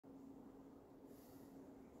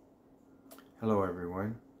Hello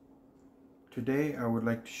everyone. Today I would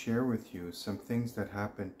like to share with you some things that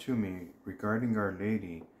happened to me regarding Our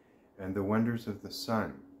Lady and the wonders of the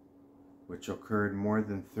sun, which occurred more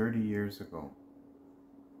than 30 years ago.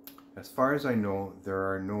 As far as I know,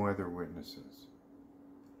 there are no other witnesses.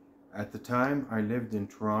 At the time, I lived in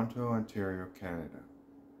Toronto, Ontario, Canada.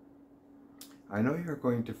 I know you're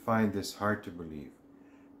going to find this hard to believe,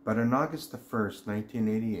 but on August the 1st,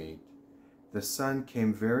 1988, the sun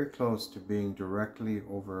came very close to being directly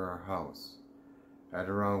over our house at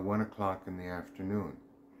around 1 o'clock in the afternoon.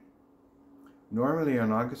 Normally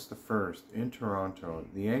on August the 1st in Toronto,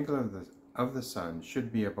 the angle of the sun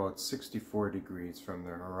should be about 64 degrees from the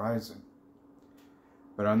horizon.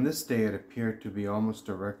 But on this day it appeared to be almost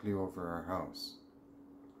directly over our house.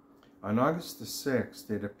 On August the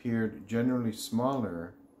 6th it appeared generally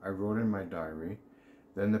smaller, I wrote in my diary,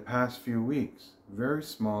 than the past few weeks, very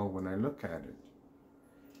small when I look at it.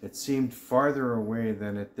 It seemed farther away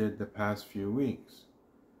than it did the past few weeks,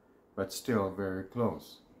 but still very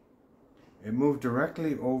close. It moved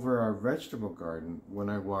directly over our vegetable garden when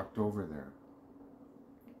I walked over there.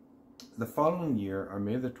 The following year, on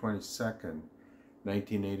May the 22nd,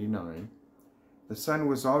 1989, the sun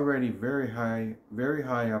was already very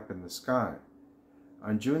high up in the sky.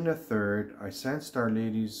 On June the 3rd, I sensed Our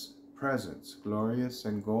Lady's presence, glorious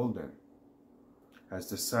and golden, as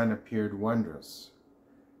the sun appeared wondrous,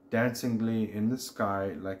 dancingly in the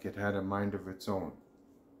sky like it had a mind of its own.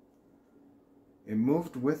 It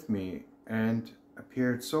moved with me and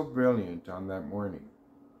appeared so brilliant on that morning.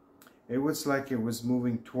 It was like it was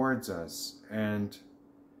moving towards us and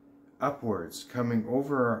upwards, coming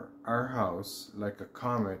over our house like a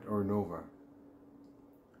comet or nova.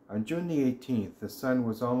 On June the 18th, the sun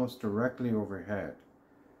was almost directly overhead.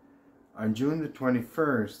 On June the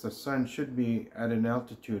 21st, the sun should be at an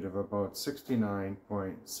altitude of about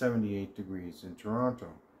 69.78 degrees in Toronto,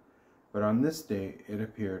 but on this day it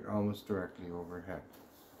appeared almost directly overhead.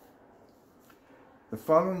 The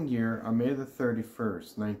following year, on May the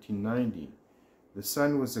 31st, 1990, the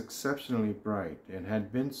sun was exceptionally bright and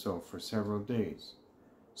had been so for several days,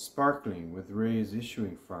 sparkling with rays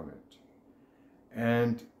issuing from it,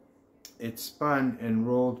 and it spun and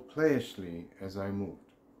rolled playfully as I moved.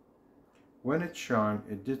 When it shone,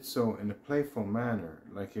 it did so in a playful manner,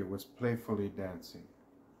 like it was playfully dancing.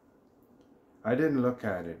 I didn't look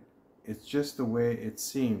at it. It's just the way it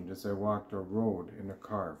seemed as I walked or rode in a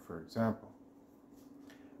car, for example.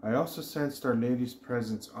 I also sensed Our Lady's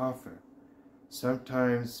presence often,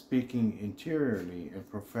 sometimes speaking interiorly and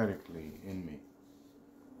prophetically in me.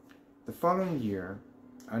 The following year,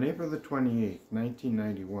 on April the 28th,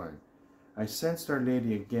 1991, I sensed Our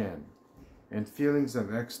Lady again, and feelings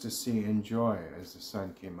of ecstasy and joy as the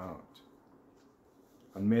sun came out.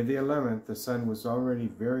 On May the 11th, the sun was already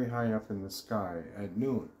very high up in the sky at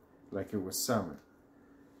noon, like it was summer.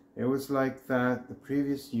 It was like that the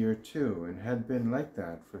previous year too, and had been like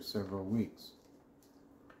that for several weeks.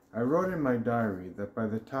 I wrote in my diary that by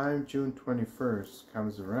the time June 21st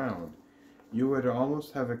comes around, you would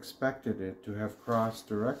almost have expected it to have crossed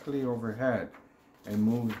directly overhead and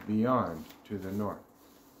moved beyond to the north.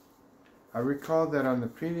 I recall that on the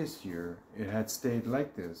previous year, it had stayed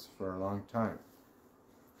like this for a long time.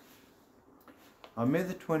 On May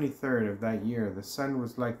the 23rd of that year, the sun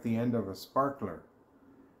was like the end of a sparkler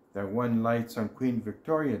that one lights on Queen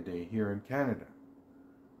Victoria Day here in Canada.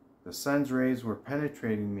 The sun's rays were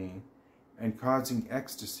penetrating me and causing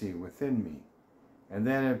ecstasy within me, and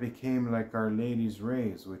then it became like Our Lady's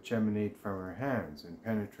rays which emanate from her hands and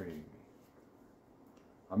penetrating me.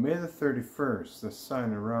 On May the 31st, the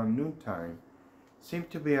sun, around noontime, seemed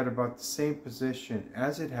to be at about the same position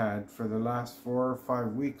as it had for the last 4 or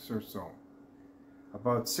 5 weeks or so,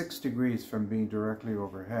 about 6 degrees from being directly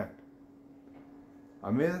overhead.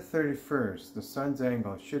 On May the 31st, the sun's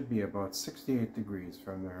angle should be about 68 degrees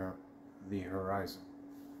from the horizon.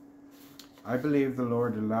 I believe the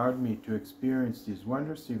Lord allowed me to experience these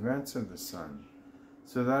wondrous events of the sun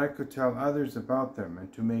so that I could tell others about them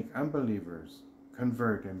and to make unbelievers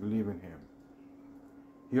convert and believe in Him.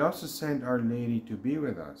 He also sent Our Lady to be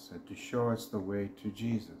with us and to show us the way to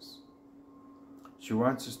Jesus. She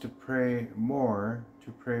wants us to pray more,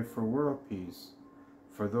 to pray for world peace,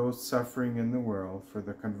 for those suffering in the world, for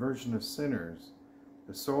the conversion of sinners,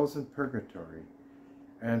 the souls in purgatory,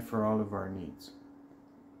 and for all of our needs.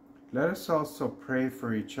 Let us also pray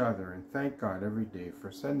for each other and thank God every day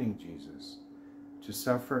for sending Jesus to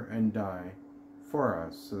suffer and die for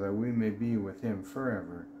us so that we may be with Him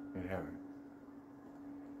forever in heaven.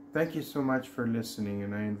 Thank you so much for listening,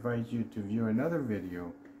 and I invite you to view another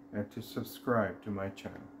video and to subscribe to my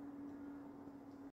channel.